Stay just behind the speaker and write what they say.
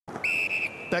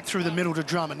Back through the middle to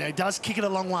Drummond. Now he does kick it a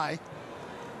long way.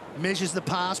 Measures the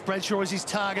pass. Bradshaw is his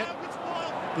target.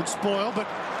 Good spoil, but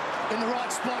in the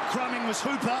right spot. Crumming was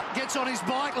Hooper. Gets on his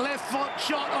bike. Left foot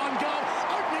shot on goal.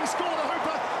 Opening score to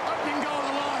Hooper. Opening goal to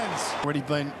the Lions. Already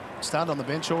been started on the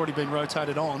bench. Already been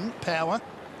rotated on. Power.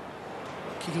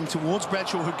 Kicking towards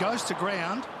Bradshaw, who goes to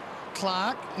ground.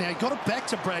 Clark. Now he got it back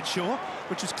to Bradshaw,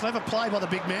 which was clever play by the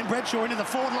big man. Bradshaw into the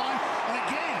forward line. And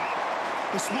again,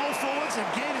 the small forwards,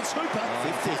 again, it's Hooper.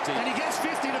 50. And he gets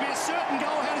 50 to be a certain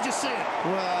goal. How did you see it?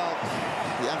 Well,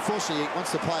 unfortunately,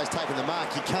 once the player's taken the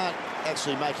mark, you can't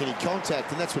actually make any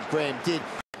contact, and that's what Graham did.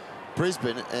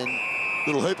 Brisbane, and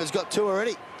little Hooper's got 2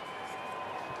 already.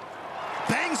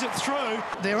 Bangs it through.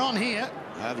 They're on here.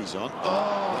 Harvey's on.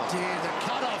 Oh, dear, the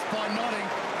cut-off by Notting.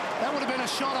 That would have been a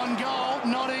shot on goal.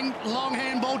 Notting, long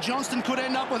handball. Johnston could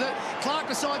end up with it. Clark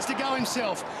decides to go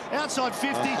himself. Outside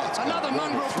 50. Another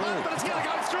mongrel punt, but it's going to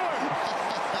go through.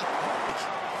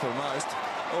 For most.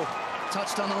 Oh.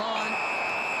 Touched on the line.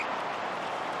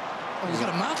 Oh, he's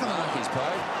got a mark on the line. He's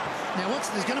paid. Now,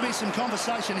 there's going to be some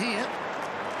conversation here.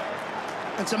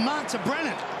 It's a mark to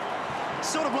Brennan.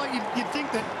 Sort of like you'd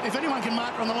think that if anyone can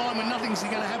mark on the line when nothing's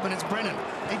going to happen, it's Brennan.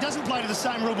 He doesn't play to the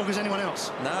same rule book as anyone else.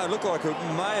 No, it looked like it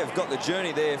may have got the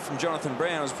journey there from Jonathan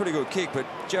Brown. It was a pretty good kick, but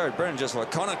Jared Brennan just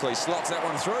laconically slots that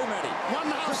one through, Matty.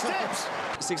 1.5 steps.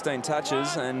 16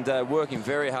 touches and working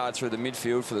very hard through the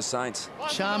midfield for the Saints.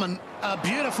 Sharman, a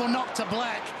beautiful knock to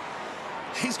Black.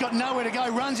 He's got nowhere to go,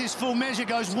 runs his full measure,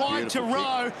 goes wide to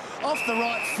Rowe, off the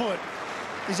right foot.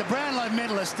 He's a Brownlow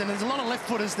medalist, and there's a lot of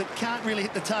left-footers that can't really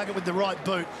hit the target with the right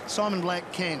boot. Simon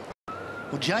Black can.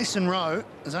 Well, Jason Rowe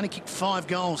has only kicked 5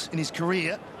 goals in his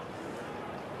career.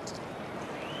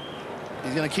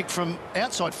 He's going to kick from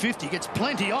outside 50, gets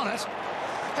plenty on it.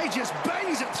 He just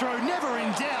bangs it through, never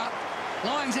in doubt.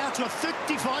 Lions out to a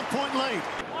 35-point lead.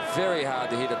 Very hard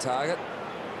to hit a target.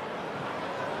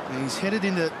 He's headed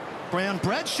into Brown.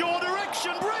 Bradshaw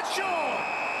direction,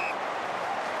 Bradshaw!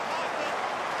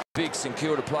 Big St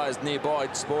Kilda players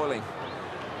nearby spoiling.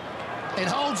 It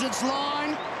holds its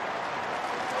line.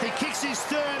 He kicks his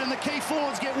third, and the key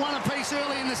forwards get 1 apiece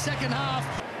early in the second half.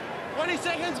 20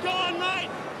 seconds gone, mate.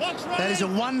 Watch ready. That is a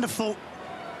wonderful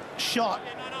shot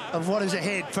of what is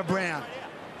ahead for Brown.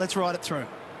 Let's ride it through.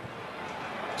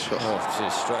 Oh,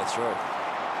 just straight through.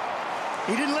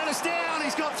 He didn't let us down.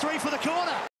 He's got 3 for the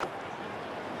corner.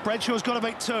 Bradshaw's got to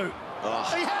beat 2.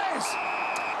 Oh. He has.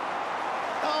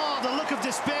 Oh, the look of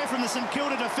despair from the St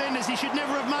Kilda defenders. He should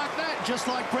never have marked that, just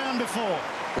like Brown before.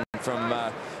 From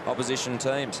opposition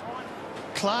teams.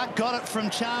 Clark got it from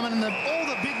Charman, and all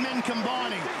the big men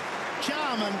combining.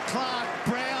 Charman, Clark,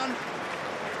 Brown,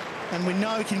 and we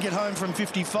know he can get home from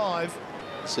 55.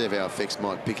 See if our effects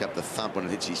might pick up the thump when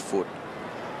it hits his foot.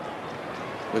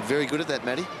 We're very good at that,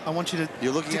 Matty. I want you to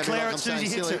You're looking declare at it as soon as he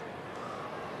hits silly. it.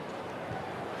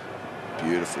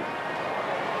 Beautiful.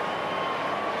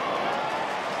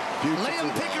 Beautiful. Liam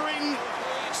Pickering,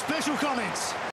 special comments.